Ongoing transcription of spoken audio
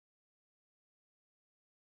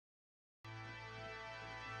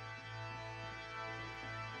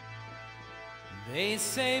They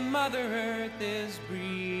say Mother Earth is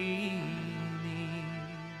breathing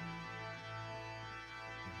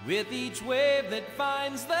with each wave that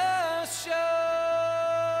finds the shore.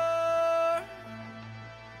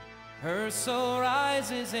 Her soul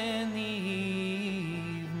rises in the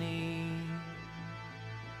evening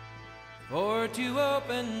for to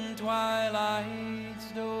open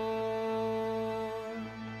twilight's door.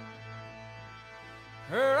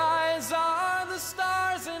 Her eyes are the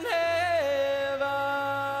stars in heaven,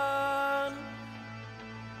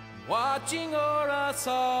 watching o'er us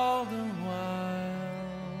all the while.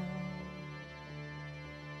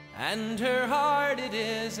 And her heart, it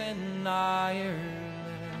is in Ireland,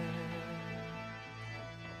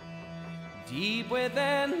 deep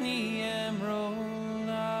within the Emerald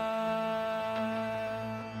Isle.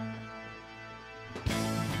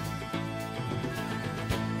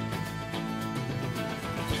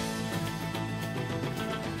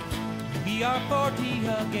 We are 40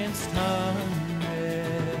 against hundreds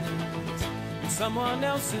in someone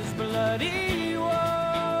else's bloody war.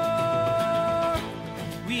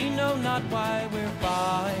 We know not why we're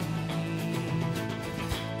fighting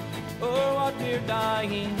or what we're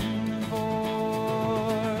dying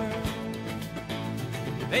for.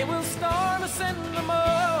 They will storm us in the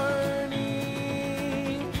morning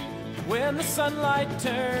when the sunlight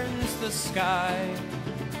turns the sky.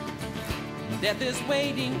 Death is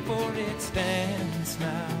waiting for its dance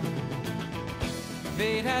now.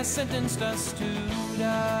 Fate has sentenced us to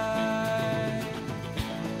die.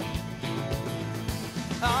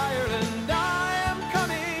 Ireland, I am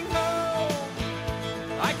coming home.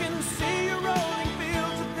 I can see your rolling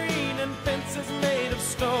fields of green and fences made of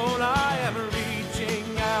stone. I am reaching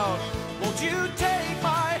out. Won't you take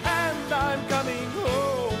my hand? I'm coming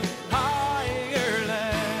home.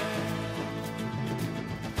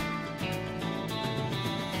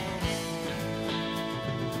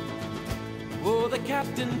 Oh, the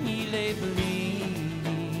captain, he lay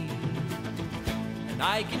bleeding, and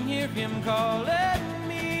I can hear him calling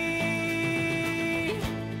me.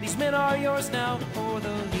 These men are yours now for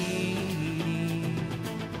the leading.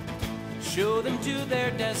 Show them to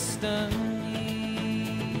their destiny.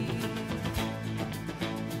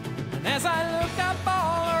 And as I look up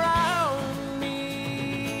all around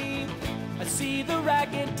me, I see the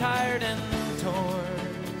ragged, tired, and torn.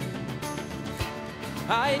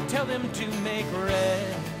 I tell them to make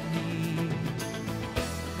ready,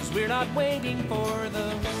 'cause we're not waiting for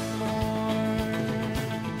the morn.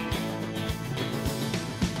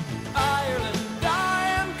 Ireland, I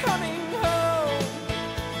am coming home.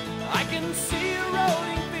 I can see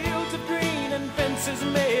rolling fields of green and fences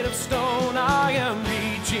made of stone. I am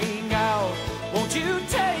reaching out. Won't you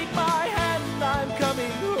take my hand? I'm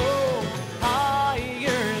coming home. Ireland.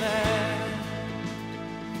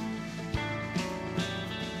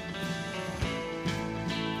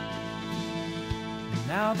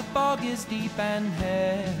 Now the fog is deep and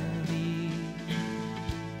heavy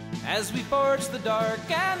as we forge the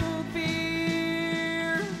dark and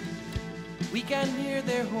fear. We can hear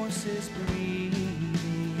their horses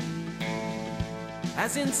breathing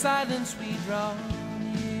as in silence we draw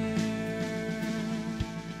near.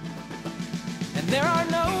 And there are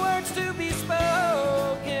no words to be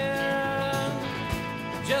spoken,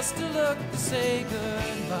 just a look to say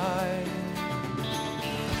goodbye.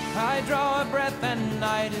 I draw a breath and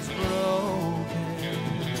night is broken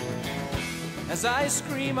as I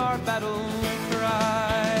scream our battle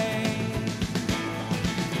cry.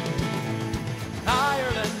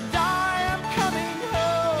 Ireland, I am coming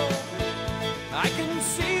home. I can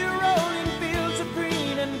see rolling fields of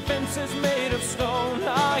green and fences made of stone.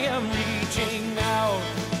 I am reaching out.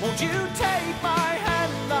 Won't you take my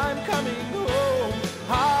hand? I'm coming home.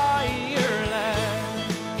 Ireland,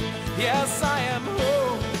 yes, I am home.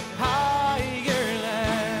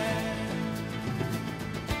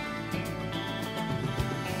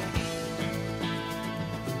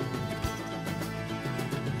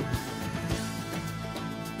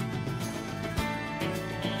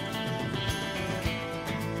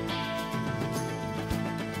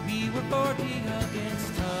 We were 40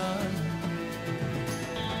 against 100